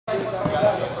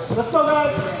Let's go,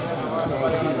 guys.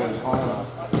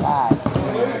 God.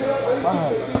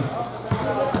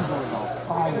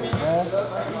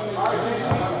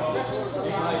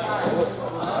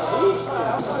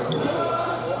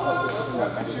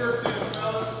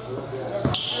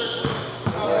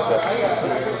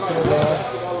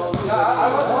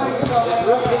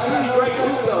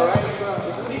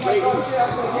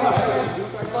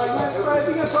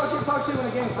 Talk shit when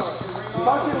the game starts.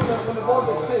 Talk shit when the ball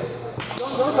gets hit.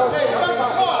 Don't talk shit.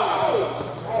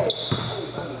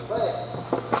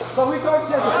 So we talk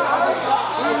shit. We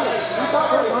talk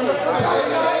shit.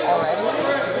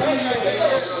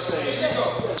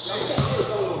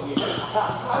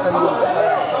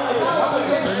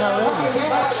 We're not ready.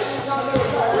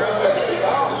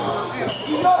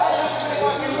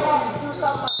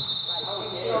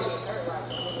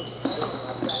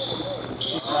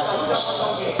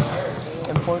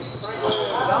 Important.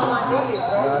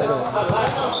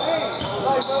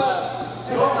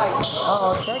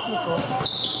 Oh, technical.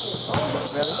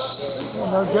 Really?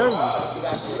 Yeah, no jersey.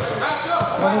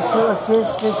 22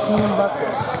 assists, 15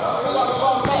 buckets.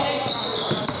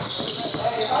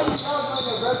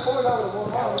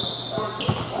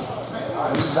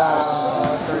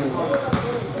 About 3.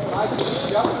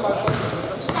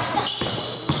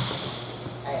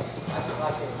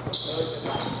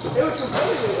 It was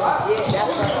competitive, right? Yeah,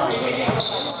 that's right.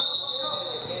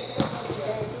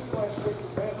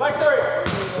 Like 3.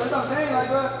 That's what I'm saying, like,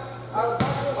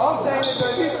 all I'm saying is that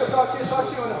if you talk shit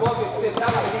when the ball gets hit,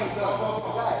 that's how the game's done.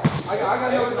 I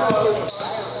got no result.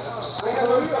 I got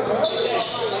no result.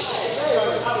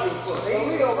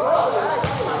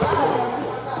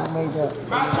 Who made that?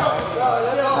 That's all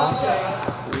I'm saying.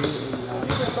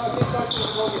 You can talk shit when the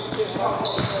ball gets hit.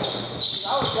 I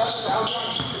was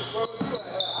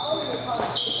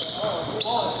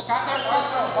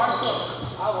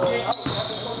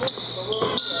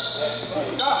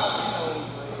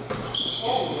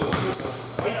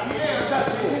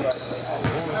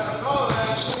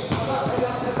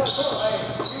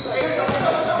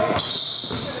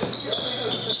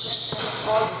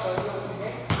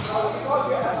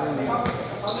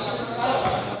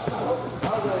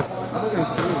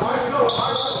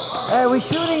Hey, we're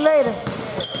shooting later.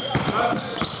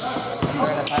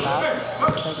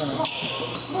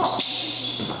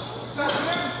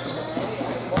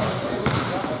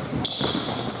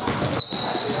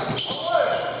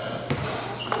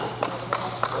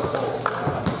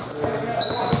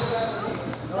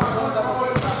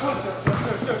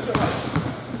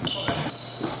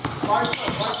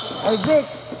 Hey Vic,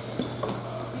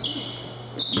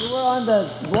 you were on the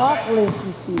block list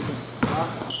this season.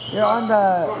 You're on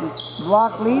the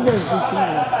block leaders this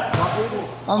season.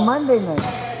 On Monday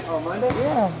night. Oh, Monday?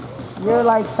 Yeah. You're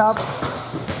like top 4,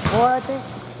 I think.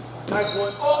 Nice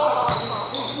one.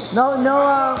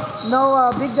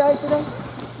 No big guy today?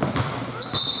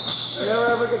 We never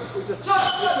ever get, we just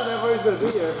everybody's gonna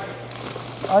be here.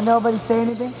 Oh, nobody say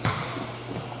anything?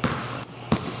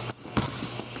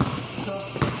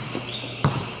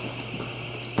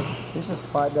 There's a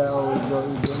spot that I always go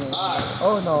eat dinner.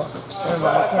 Oh no, never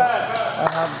mind, I can't. I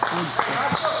have food stuff.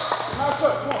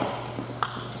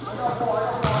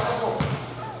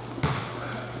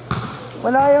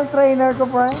 Wala yung trainer ko,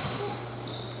 Brian?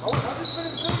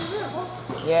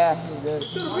 Yeah, he's good.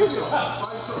 He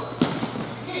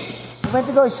went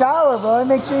to go shower, bro.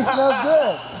 Make sure he smells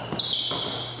good.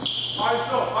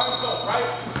 ISO, right?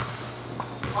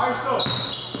 ISO.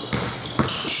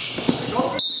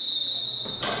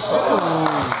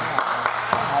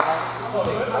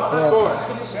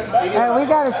 Hey, we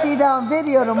got to see that on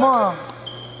video tomorrow.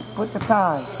 Put the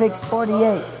time,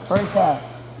 6:48, first half.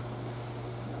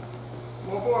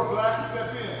 One more, Black,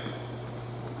 step in.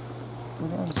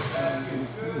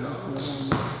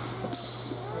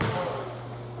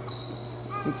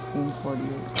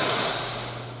 16:48.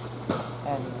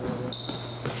 And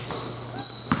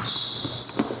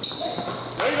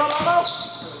There you go, Mama.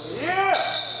 Yeah.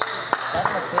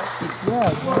 that's an assist. Yeah,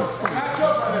 it's good.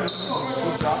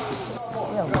 Good drop.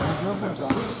 Yeah, one dribble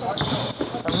drop.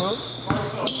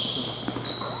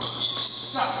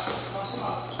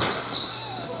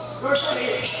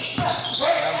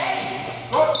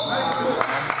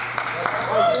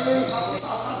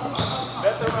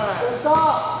 Bet the ride.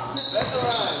 Bet the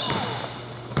ride.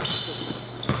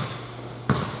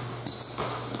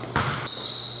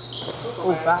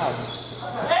 Oh, foul.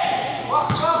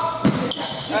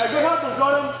 Hey, good hustle,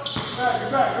 Jordan.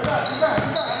 Get back.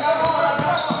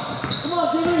 Come on,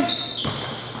 Jimmy.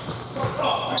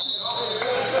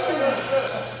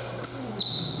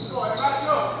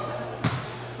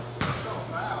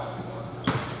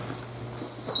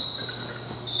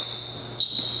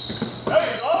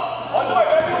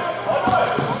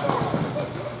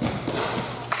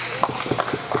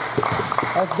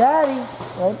 That's Daddy,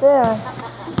 right there.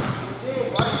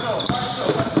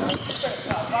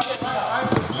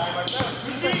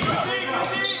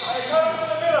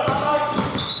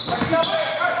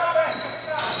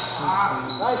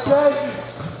 Nice shake.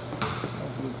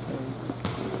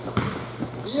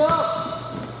 Yeah.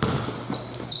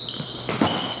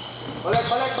 Balik.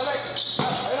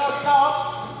 Ayo kita.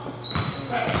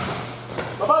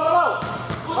 Babaw.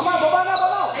 Baba na.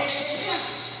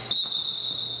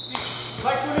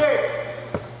 Like to me.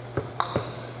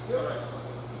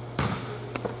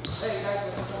 Hey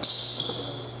guys.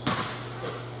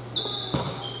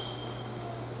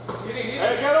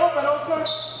 Hey, get open, Oscar.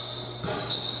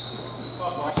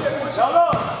 Down low.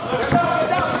 Get down.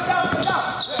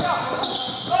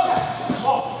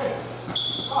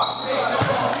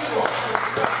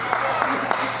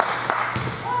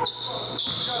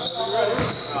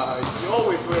 You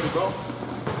always ready, bro.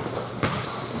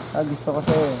 Gusto ko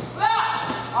sa'yo.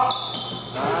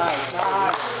 Nice.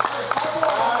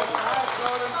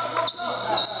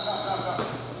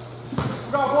 We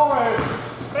got a ball right here.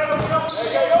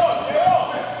 Hey, get on.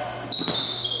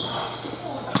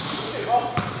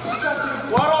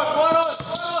 One on.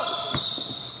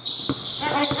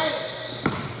 Hey.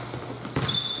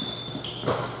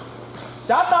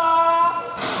 Shata!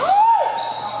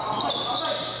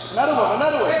 Another one.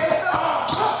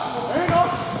 There you go.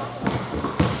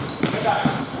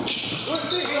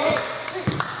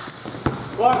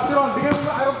 Wah, Siron, bigyan mo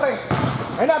na iron play.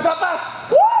 Ayun na, drop pass!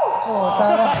 Woo! Oh,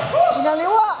 tara.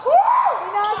 Kinaliwa!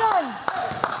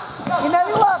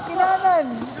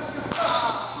 Kinanan!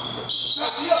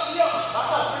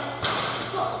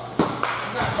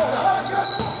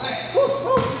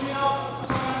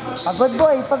 Pagod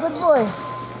boy.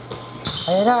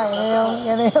 Ayan na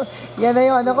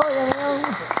yung ano ko, yan na yung...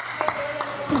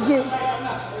 Sige.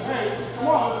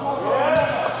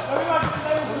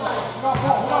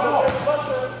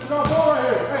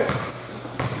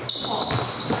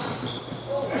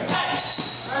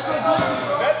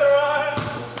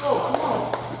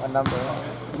 What number?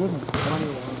 Goodness, 21.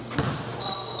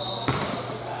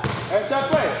 Hey, set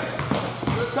play.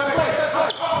 Go ahead.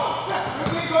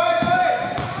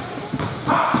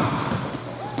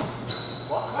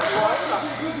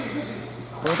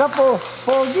 Puta po,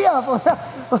 pogi ah.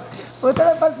 Puta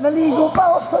na, naligo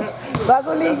pa.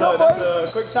 Bago ligo po.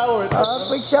 Quick shower.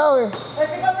 Quick shower.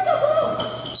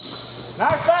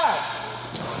 Nice pass.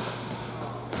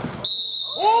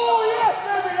 Oh, yes,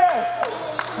 baby, yes.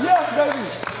 Yes, baby.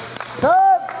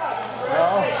 Stop.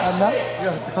 Ano?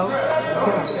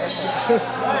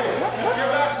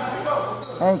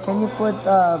 Hey, can you put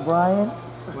Brian?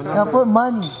 No, put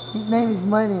Money. His name is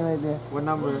Money right there. What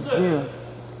number? 0.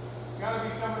 Gotta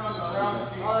be someone on the ground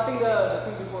team. I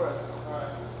think before us.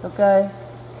 Alright. It's okay.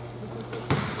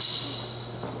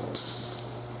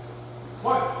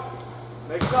 One.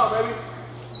 Make it up, baby.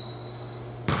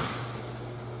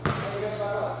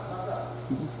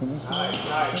 Did you finish? Nice.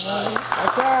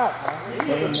 What's up?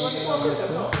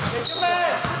 Get your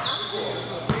man.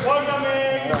 One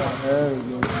coming. Very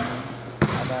good, man.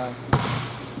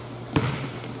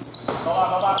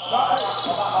 Baba.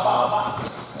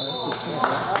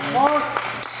 Mark.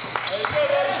 Hey, you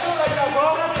can't let them shoot like that,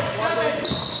 bro.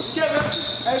 You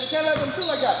can't let them shoot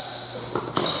like that.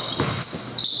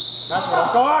 That's what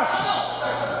I'm going.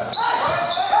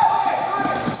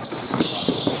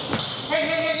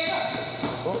 Hey.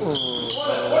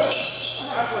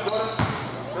 That's what, Jordan.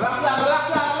 Relax down.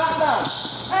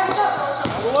 Hey, good.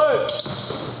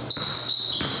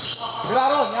 Get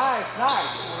out. Nice.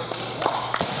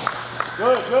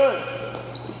 Good.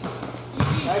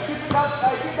 Hey, keep that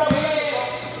momentum.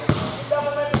 Keep that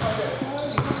momentum right there.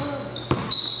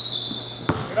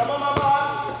 Get up on my mark.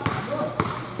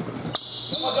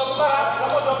 Double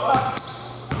back.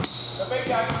 The big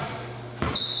guy.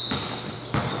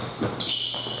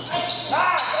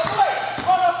 Nice. Away.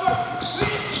 Come on, let's go.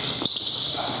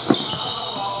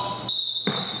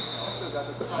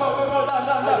 Go. Down.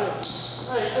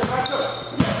 Hey, back to it.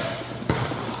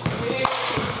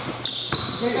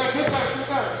 Sit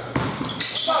there.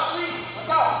 Stop, please.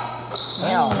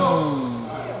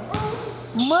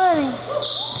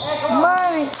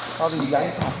 Money. All these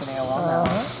young cats in AOL now.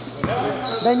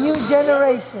 The new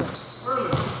generation.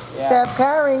 Yeah. Steph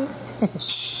Curry.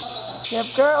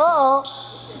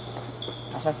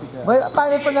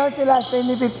 Paano pronounce yung last name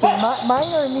ni 50?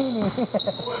 Mine or Nini?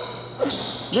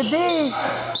 Good D.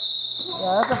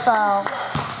 Yeah, that's a foul.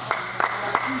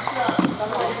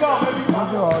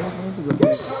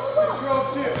 Control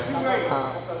chip, 2-8.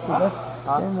 That's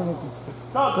 10 minutes.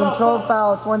 Control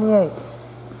foul, 28.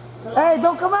 Hey,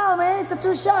 don't come out, man. It's a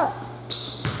 2-shot.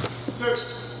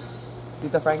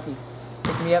 Tito Frankie,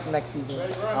 pick me up next season.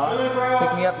 Pick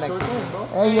me up next season.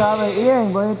 Hey, you have an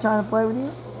earring, boy. You trying to play with you?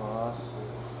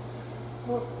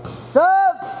 What's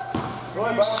up? Go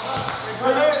ahead,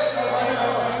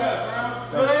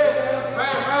 Go ahead.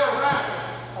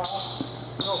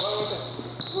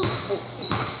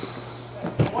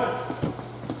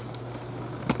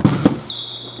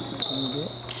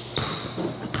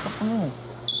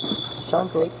 Shot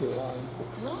take too long.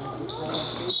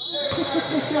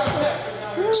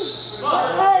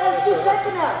 Hey, let's do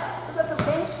second half. It's at the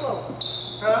bench floor.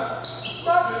 Huh?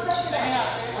 Start the second half.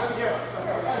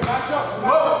 Match up.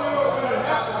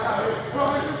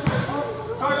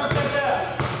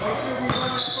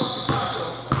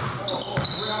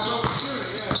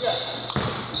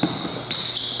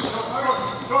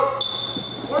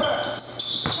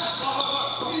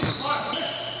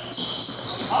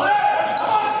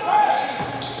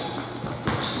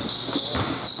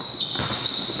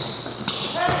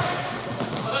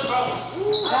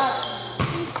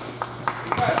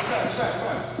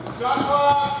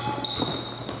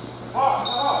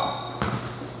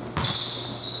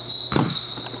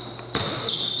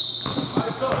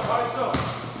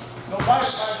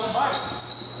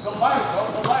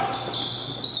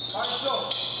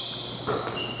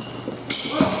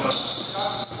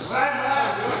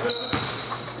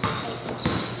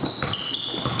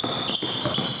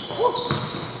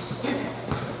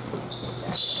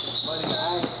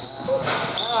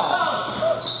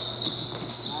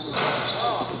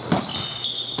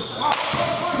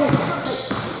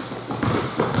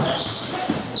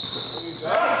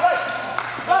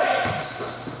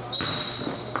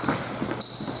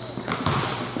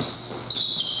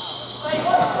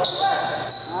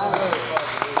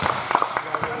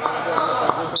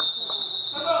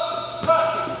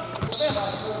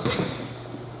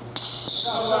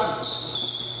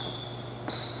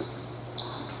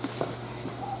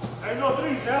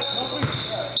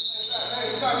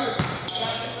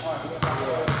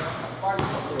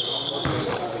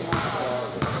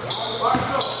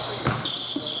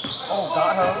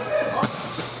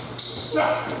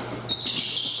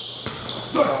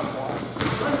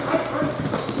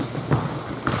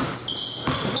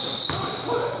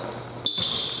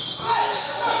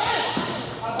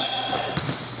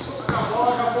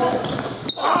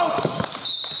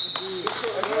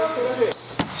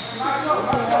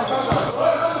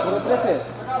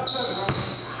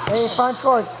 Stay front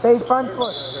court. Stay front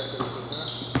court.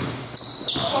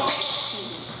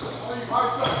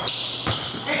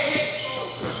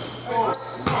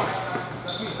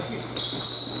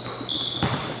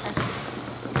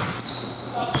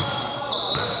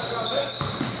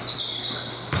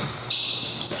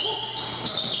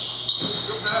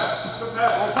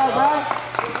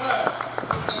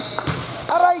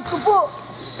 Aray ko po!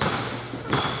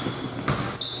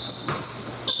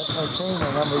 That's my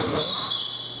trainer, number 2.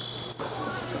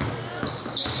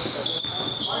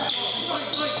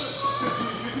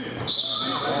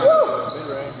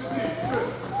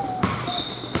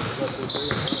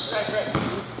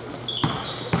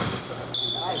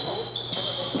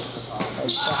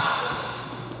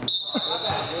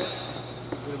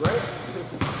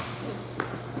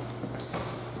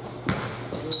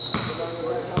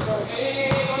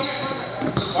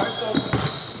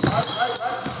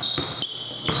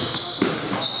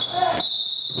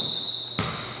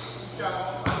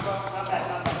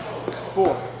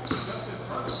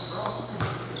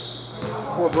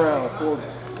 Poor Brown, poor.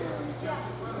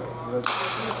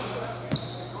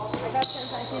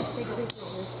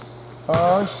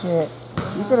 Oh shit.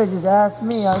 You could have just asked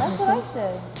me. That's what I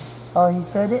said. Oh, he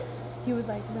said it? He was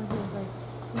like, no, he was like,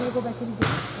 you want to go back in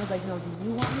again? I was like, no, do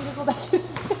you want me to go back in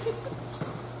again?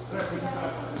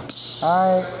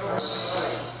 Alright.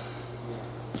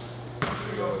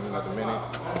 Not the mini.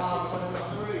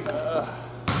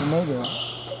 You made it.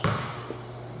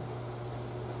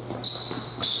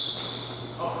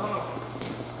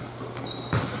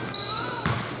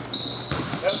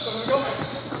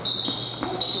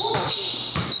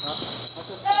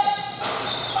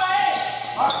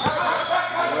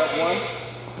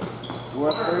 We're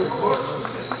up 34.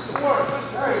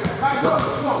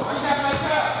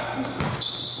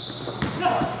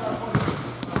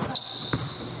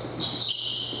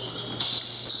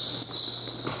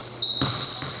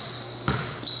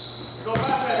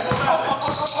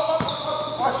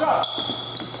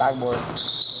 Backboard.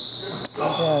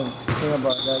 Sometimes think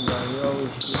about that guy. You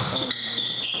always shoot home.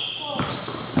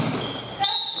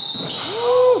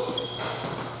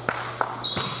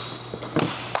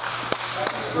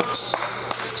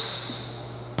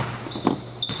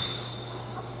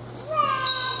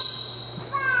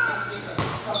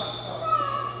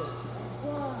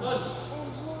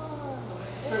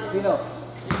 Dino.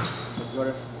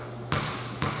 Jordan.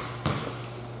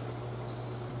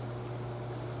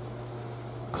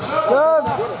 Good.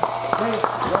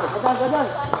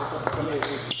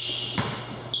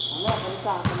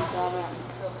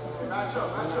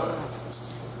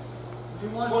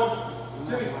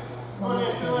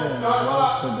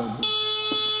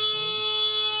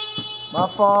 My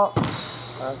fault.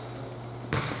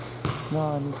 No,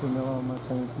 I need to know how much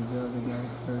I need to do the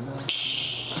guys for that.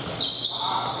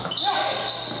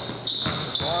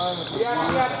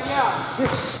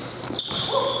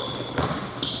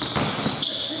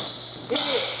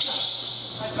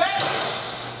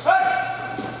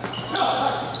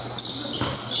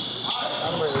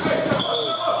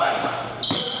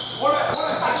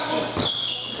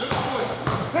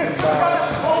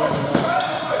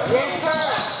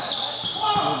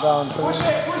 Rebound 3.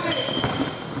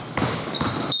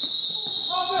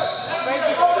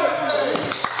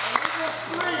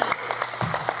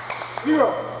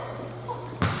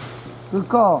 Good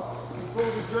call.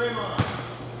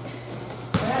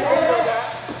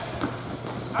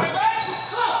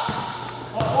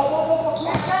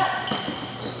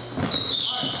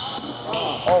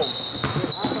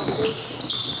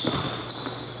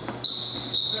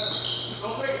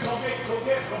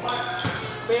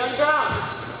 Stay on ground.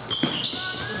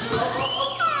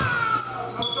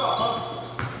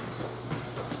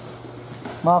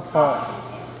 My fault.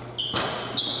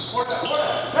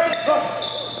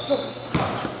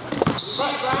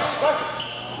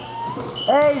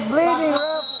 Hey, he's bleeding,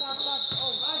 ref.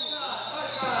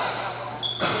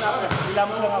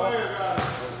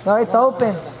 No, it's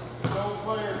open.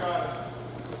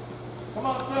 Come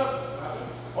on, sir.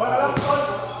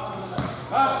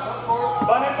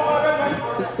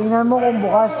 Tingnan mo kung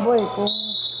bukas, boy. Kung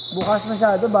bukas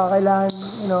masyado, baka kailangan,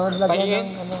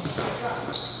 lagyan ng ano.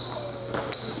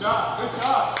 Good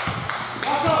shot.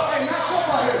 Match up. Hey, match up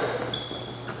right here.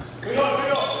 Get up.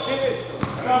 Get it.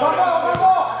 Come on.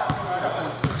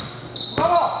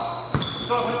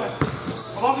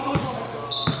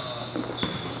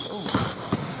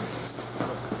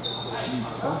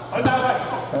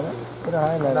 Put a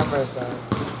highlight. Number 7.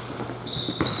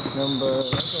 Number,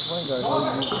 what's the point guard?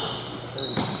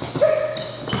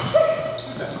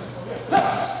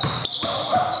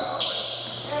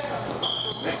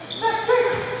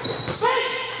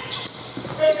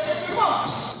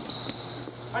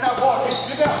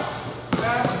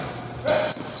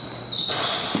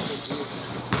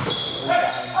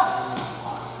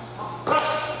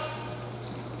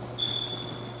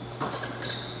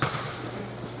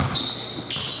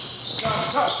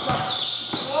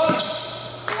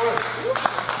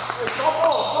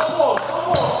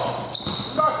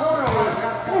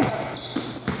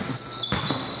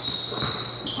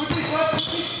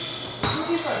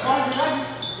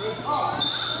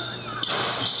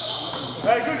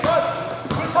 Hey, good shot.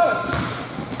 Good shot.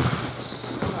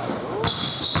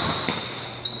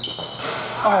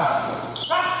 Oh.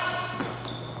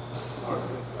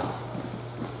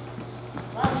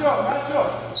 Match up.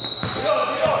 Get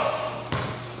up.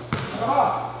 Come on.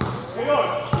 Get up.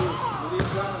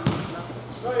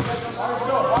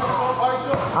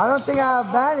 I don't think I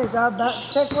have bandage.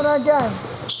 Check mo na dyan.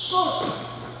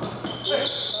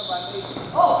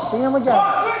 Tingnan mo dyan.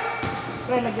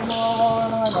 Pre, lagyan mo ako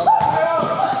ng ano.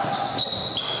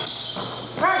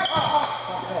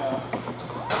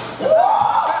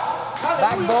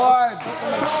 Backboard!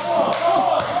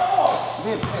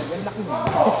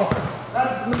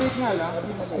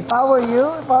 If I were you,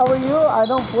 I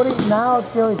don't put it now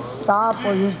till it stops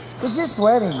or you, because you're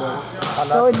sweating, bro.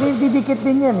 So, didikit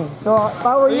din yan eh. So, if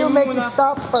I were you, make it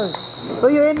stop first.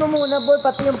 Tuyuin mo muna, boy,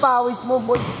 pati yung pawis mo,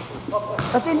 boy.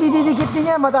 Kasi hindi didikit din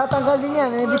yan, matatanggal din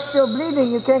yan. And if it's still bleeding,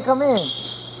 you can't come in.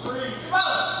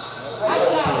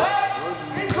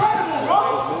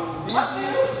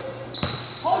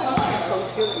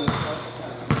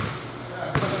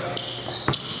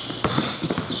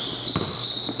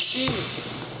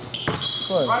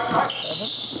 Good. 7?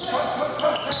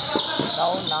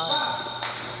 No, 9.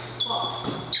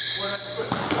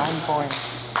 9 points.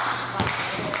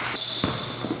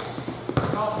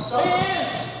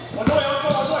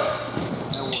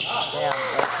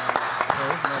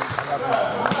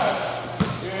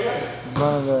 It's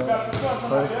one of the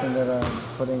first things that I'm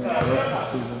putting in the rookie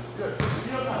season.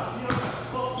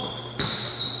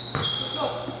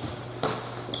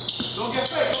 Don't get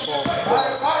fake.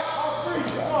 Right.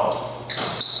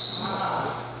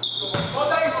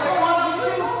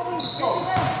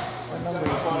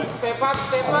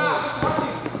 Step up.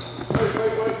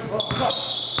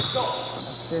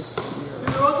 Assist here.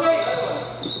 Rotate.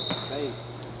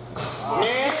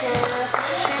 Yeah.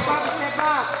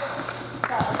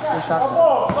 They shot that.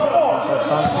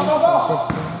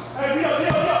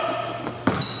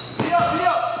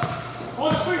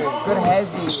 Good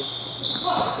hezzy.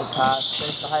 Good pass.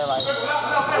 Finish the highlight.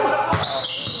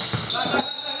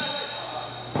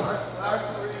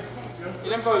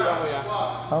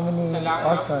 How many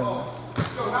Oscars?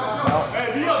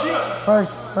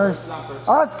 First.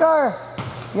 Oscar!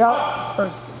 Yup,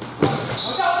 first.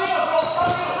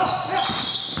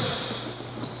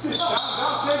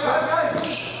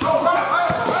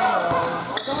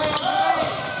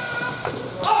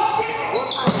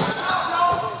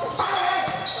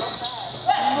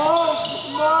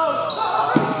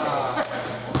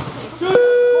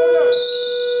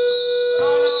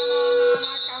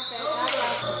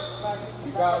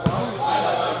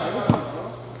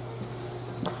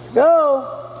 Let's go.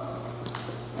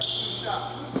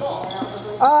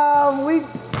 We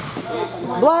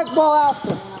black ball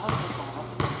after.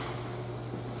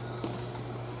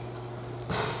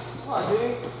 Come on,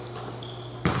 dude.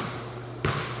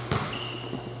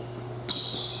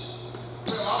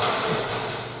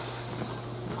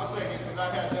 I'll take it because I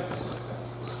had that.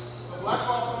 So black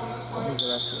ball coming this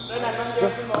way.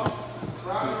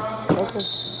 Okay.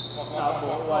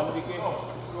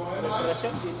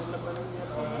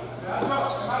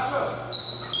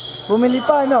 Bumili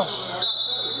pa, no?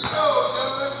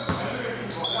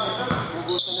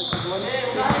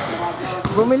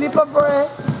 Bumili pa, pre.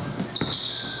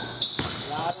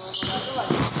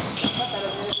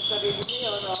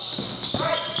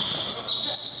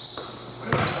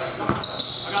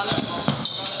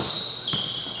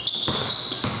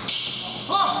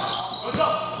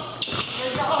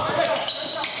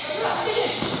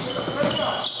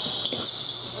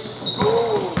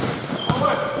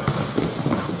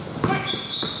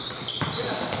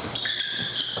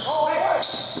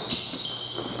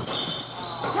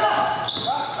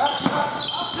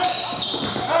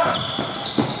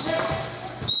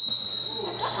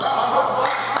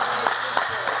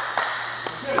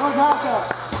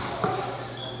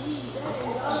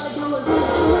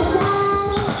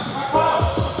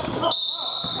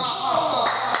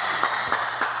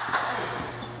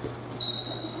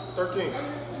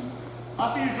 I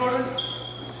see you, Jordan.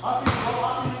 I see you, bro.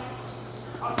 I see you.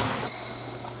 I see you.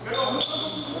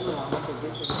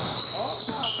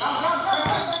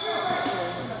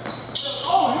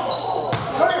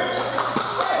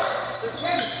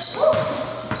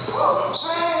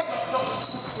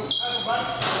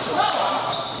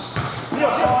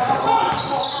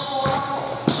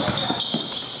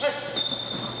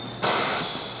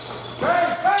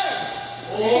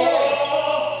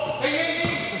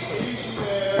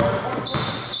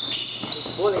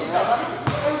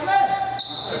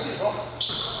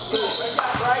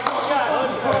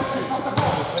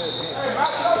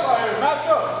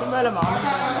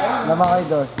 Lama kayo,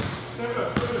 dos.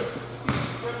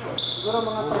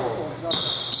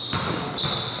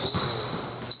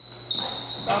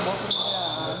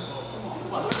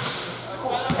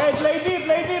 Hey, play deep,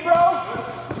 bro.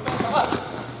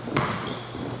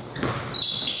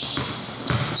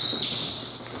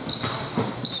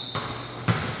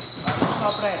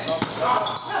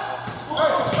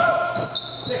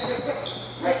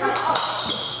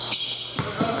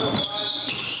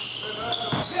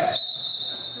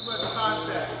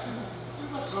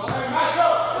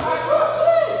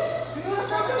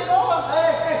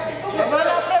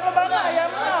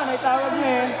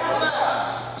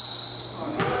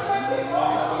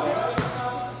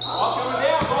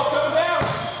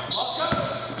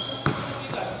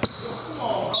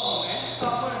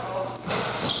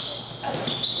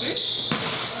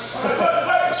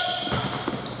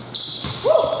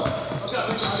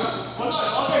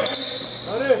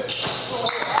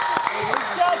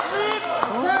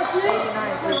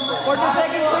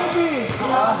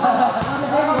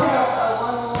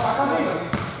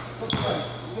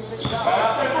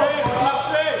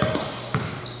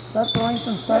 Start throwing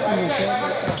some stuff in your face.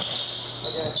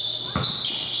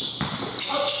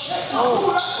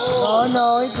 Oh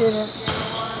no, he didn't.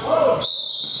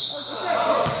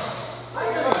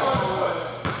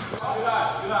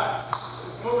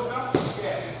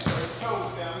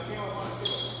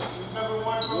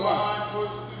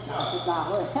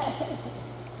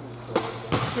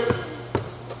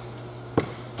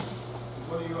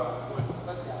 What do you got?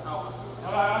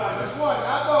 All right, just one,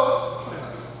 not both.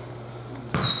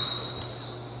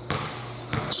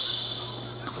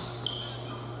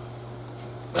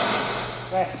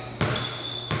 Kaya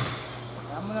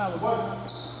mo na,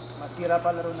 masira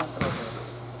pa laro ng tropa.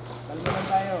 Kalma lang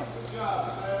tayo.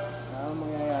 Ano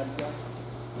mangyayari dyan?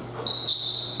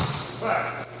 I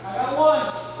got one.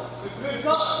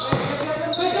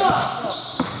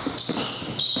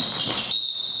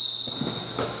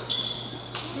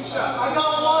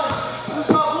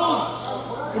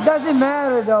 It doesn't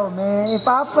matter though, man. If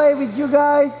I play with you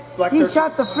guys, he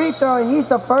shot the free throw and he's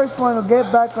the first one to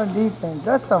get back on defense.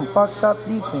 That's some fucked up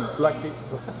defense. Black 13.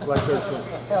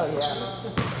 Hell yeah.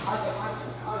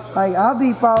 Like, I'll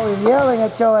be probably yelling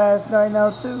at your ass right now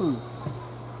too.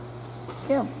 You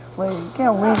can't win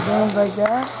games like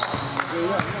that.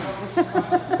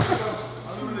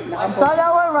 You saw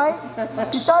that one, right?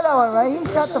 You saw that one, right? He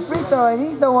shot the free throw and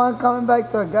he's the one coming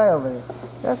back to a guy over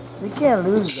there. You can't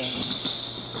lose that.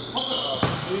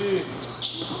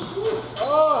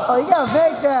 Oh, you gotta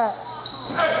make that.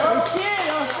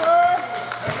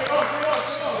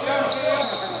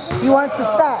 He wants to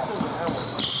stop.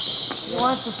 He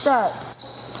wants to stop.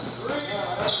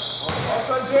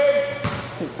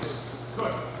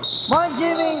 Come on,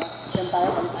 Jimmy.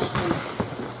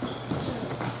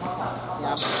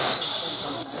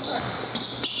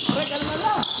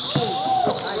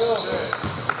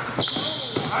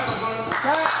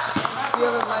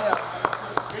 Steal and layup.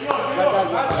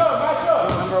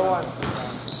 Number 1.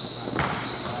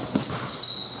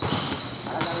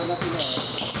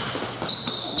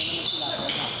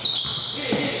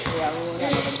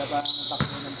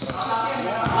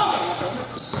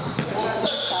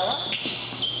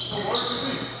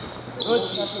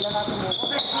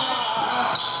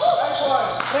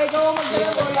 Pre, ikaw ang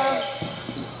mag-galaw ko lang.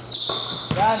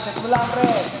 Yan, check mo lang, pre.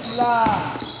 Check mo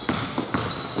lang.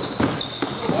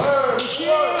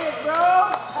 Shit,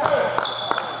 bro!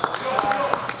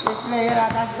 This player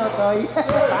atas Totoy.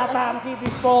 Batang City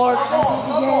Sports.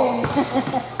 Sige.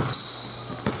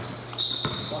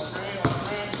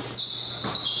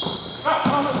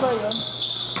 Ano ba yun?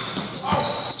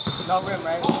 No rim,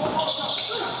 right?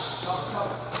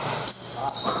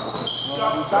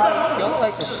 He only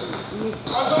likes to shoot.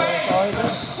 That's all he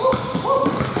does.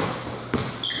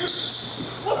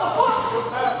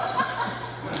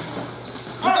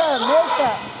 You gotta make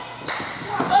that.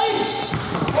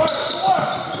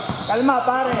 Kalma,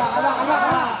 pare. Down.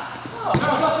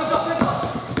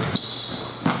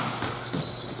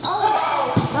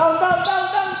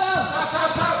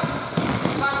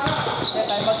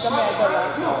 Time out kami,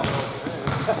 idol.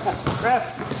 Ref.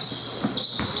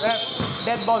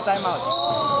 Dead ball, time out.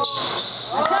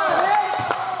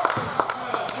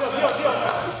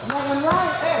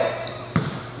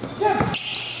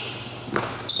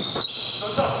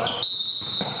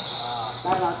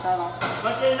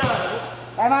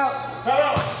 Time out.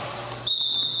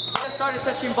 I just started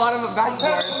touching bottom of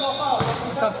backboard.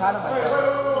 I'm so proud of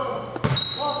myself.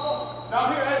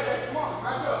 Down here, hey, come on,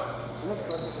 match up.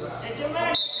 Get your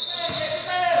man.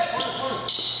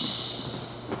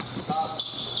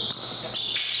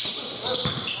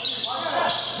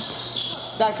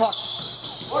 That clock.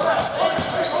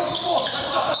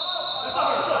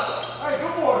 Hey,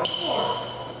 good board.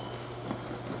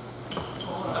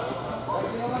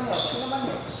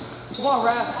 Come on,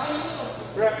 Raph.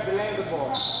 Ref, delaying the ball.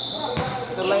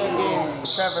 Delaying game.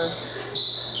 Trevor.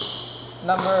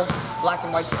 Number black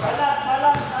and white.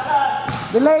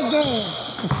 Delay game.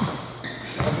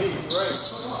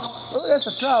 Oh, that's a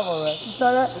travel, right? You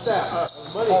saw that?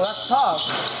 Oh, that's tough.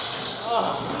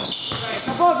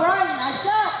 Come on, Brian. Nice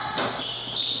shot.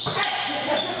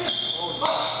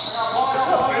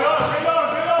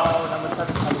 Oh, number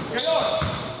 7.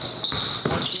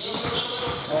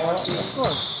 Of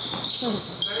course.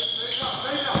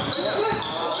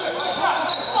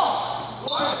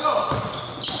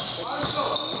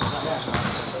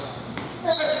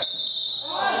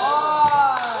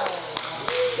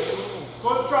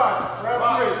 Good try. Grab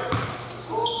it.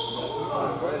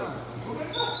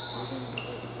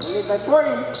 That's 40.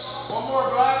 One more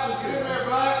black. Let's get in there,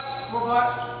 black. More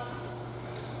black.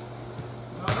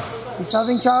 You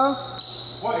something, Charles?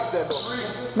 What? Next dead ball.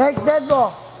 Next dead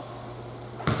ball.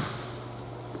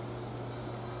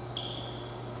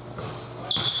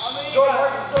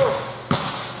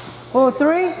 Oh,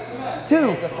 3, 2.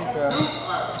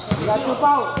 You got 2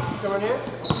 fouls. Come in here.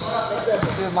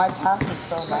 Dude, my pass is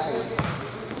so nice.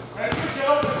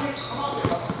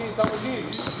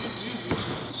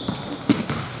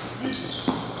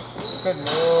 Good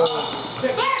move.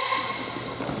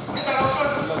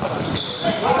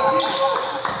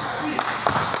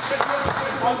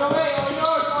 On the way, on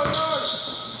yours, on yours.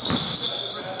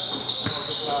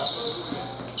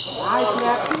 Nice,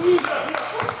 Nappy.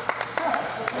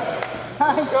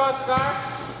 Nice. Go, Scar.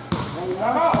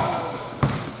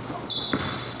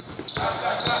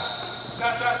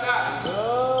 Shot.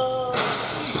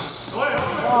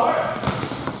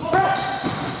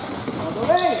 On the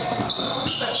way.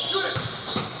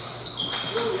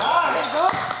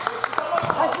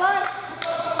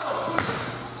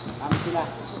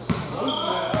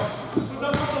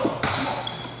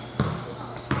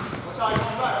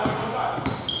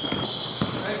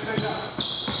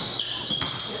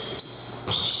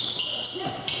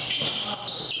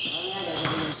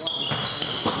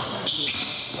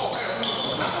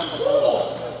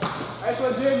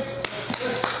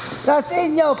 That's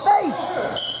in your face.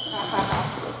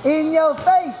 In your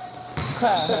face.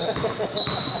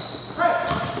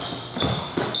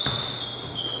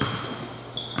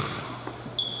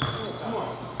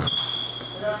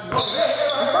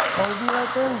 Kobe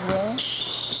right there is wearing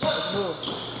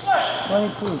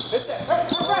 22.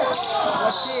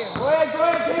 Let's see. Go ahead,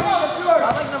 take it. Let's do it.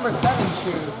 I like number 7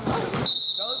 shoes.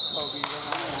 Those Kobe.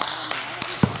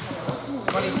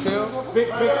 22. Big.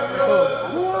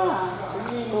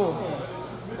 Ooh.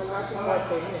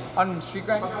 On street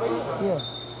grind? Yeah.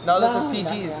 No, those are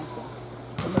PGs.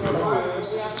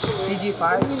 PG5?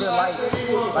 They're light.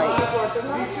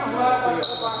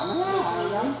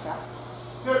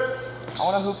 I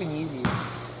want to hoop in Yeezys.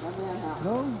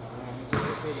 No.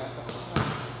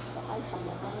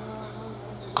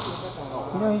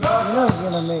 You know he's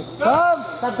gonna make. Stop!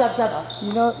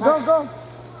 You know, go.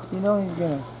 You know he's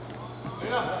gonna.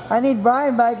 I need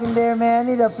Brian back in there, man. I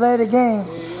need to play the game.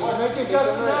 Make it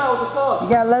just now with the sub. You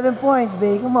got 11 points,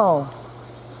 B. Come on.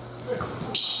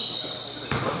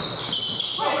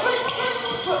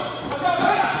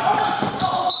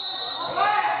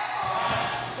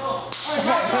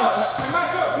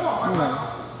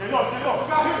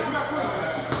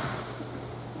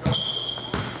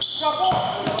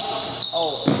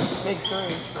 Oh, big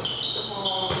 3.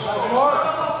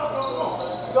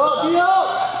 Go, Dio!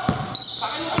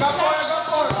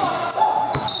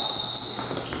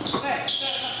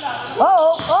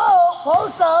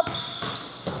 Post up.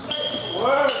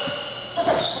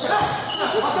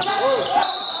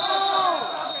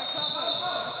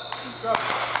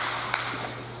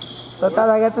 Ito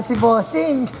talaga to si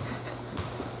Bossing.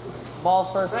 Ball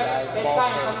first, guys. Ball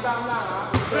first.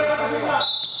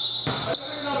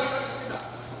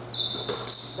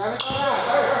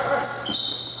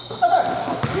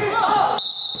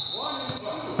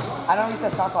 I don't use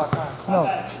that shot clock, huh? No.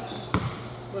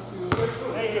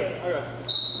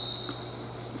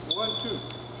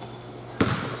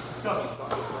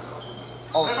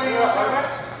 Oh.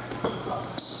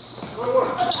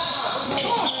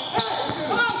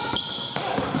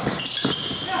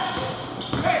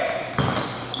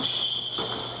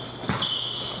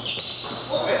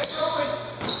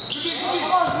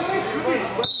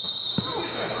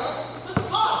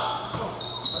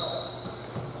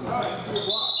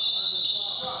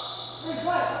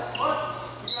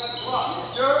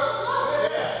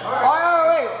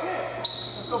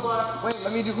 Wait,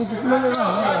 let me do just let it run.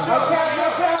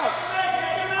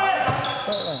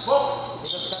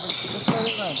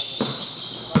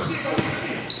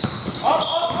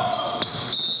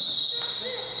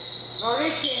 No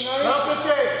reaching.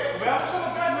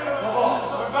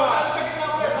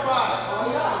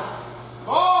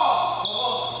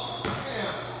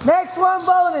 Next one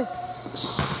bonus.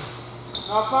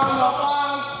 No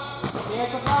foul.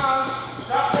 Here's the foul.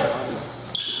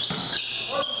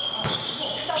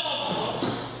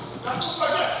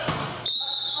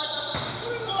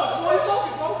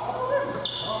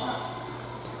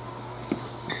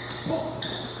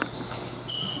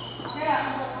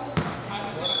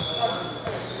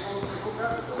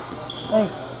 Hey,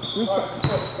 reset.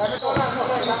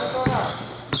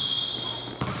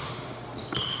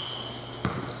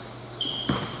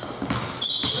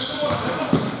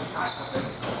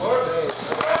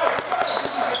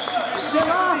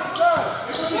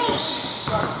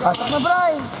 Pasok na,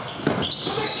 Brian.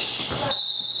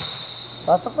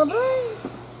 Pasok na, Brian.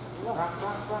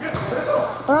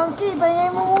 Frankie, pahingay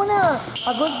mo muna.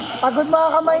 Pagod mga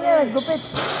kamay niya, nagupit.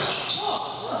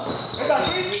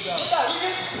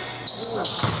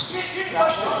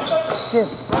 Chip.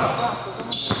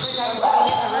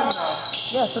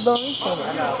 Yeah, so don't reset.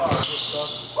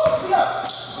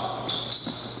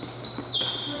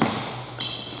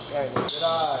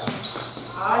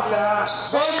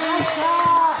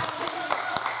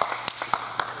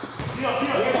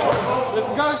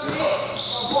 Let's go,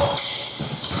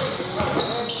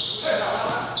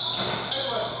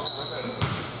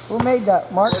 Who made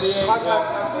that? Mark?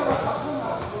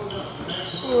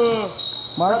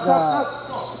 Mark got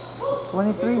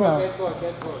 23 now.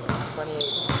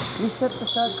 28. Reset the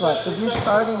shot clock because you're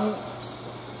starting it.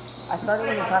 I started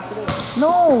when you passed it in.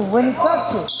 No, when you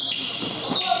touch it.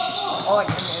 Oh, like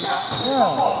in the impact?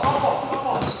 Yeah.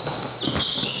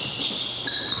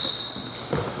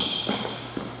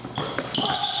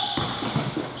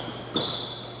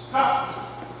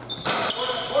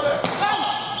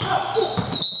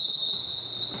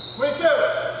 Wait,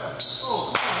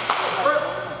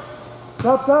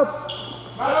 Stop. 1-1.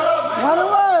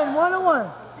 1-1.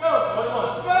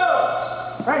 Let's go!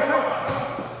 Right.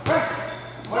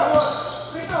 1-1.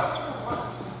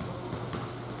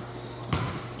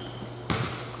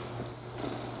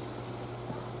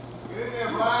 Get in there,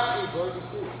 Black.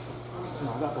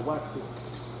 No, that's a wax shoe.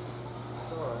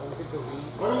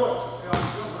 What do you want?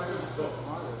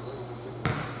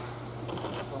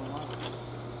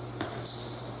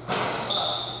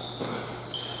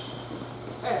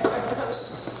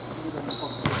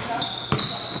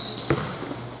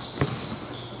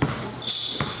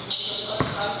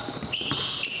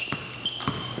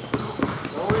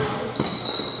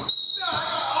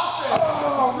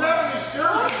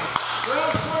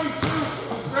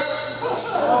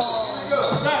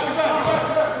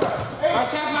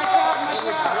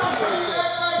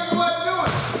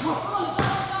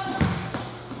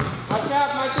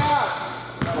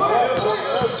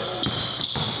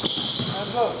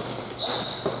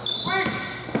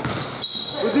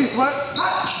 With this one.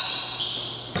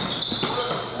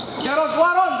 Get on,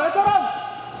 Waron, veteran.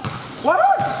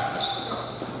 Waron.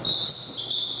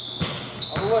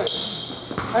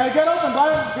 Hey, get open,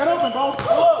 Brian. Get open, bro.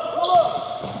 Pull up.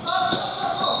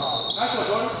 Nice one,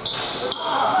 Jordan.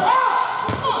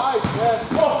 Nice, man.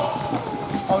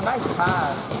 Oh, nice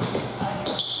pass.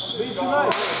 Lead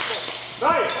tonight.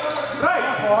 Right.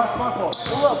 Oh, that's my fault.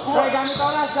 Pull up. Hey, gamit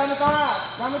oras.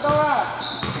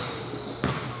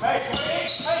 Hey,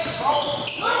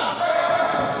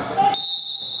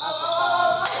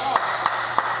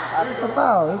 That's a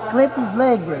foul. He clipped his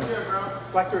leg there.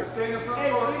 Black three. Stay in the front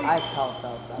court. I felt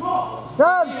that.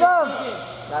 Sub.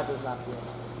 That does not feel.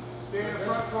 Stay in the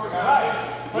front court.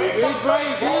 Good,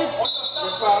 Brian, good.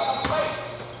 Good foul.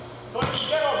 Don't you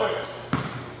get over here.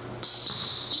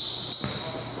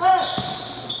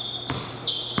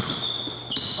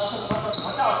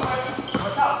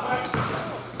 Watch out, Frank.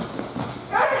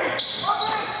 Hey!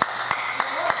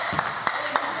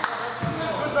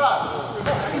 Good job.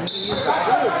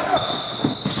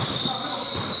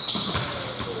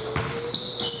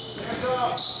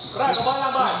 Right, come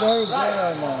on, Very good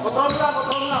right now. Control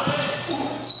lang.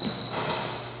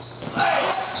 Hey!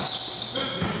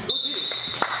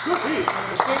 Good hit.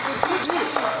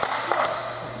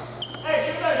 Hey,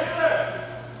 get there.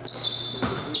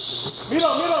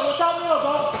 Middle, watch out,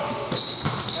 bro.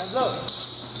 Hands up.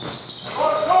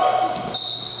 Go.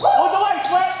 All the way,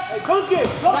 Sweat. Hey, dunk it.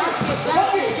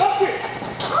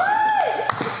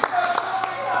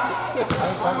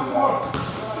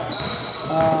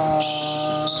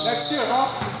 Next year, huh?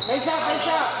 Face out.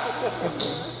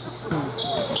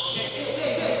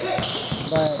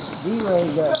 But D-Ray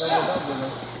got double.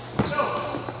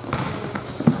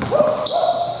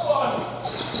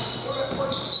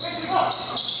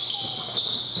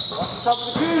 Top of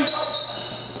the key.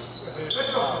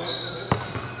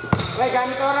 Hey,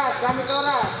 gamit oras.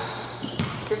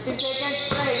 15 seconds,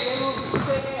 play. 15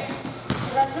 seconds.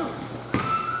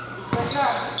 Start na.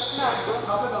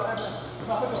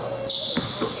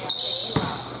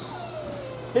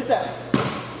 Hit that.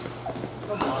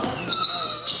 Come on.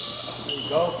 There you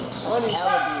go. Money.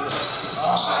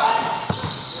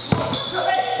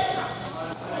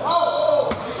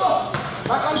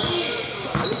 Back on G.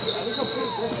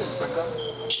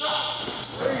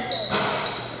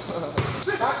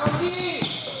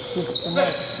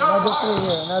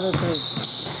 Another three.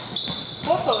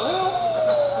 What the hell?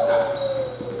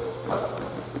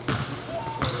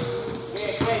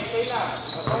 Stay now.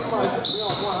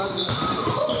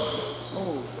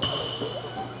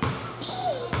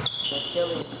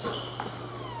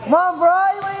 Come on, Bri.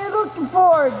 What are you looking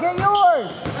for? Get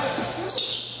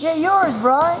yours,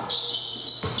 Bri.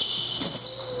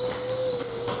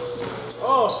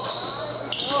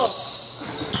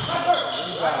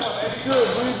 Good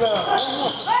rebound.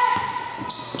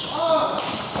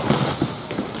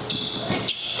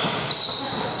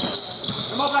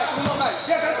 Come on back.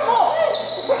 Yeah, that's all.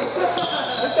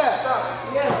 Hit that.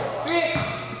 Sweet.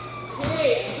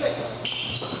 Hey.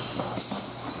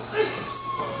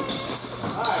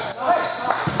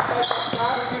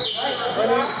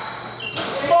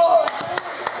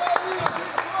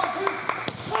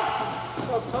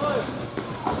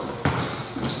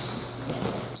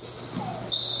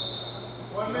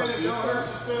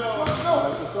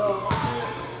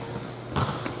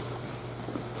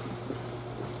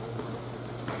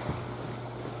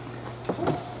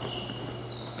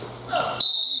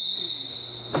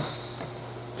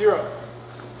 Zero.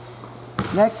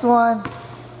 Next one.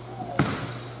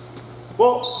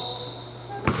 Whoa.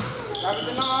 Sabi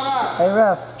ko ng oras. Hey,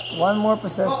 ref. One more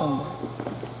possession.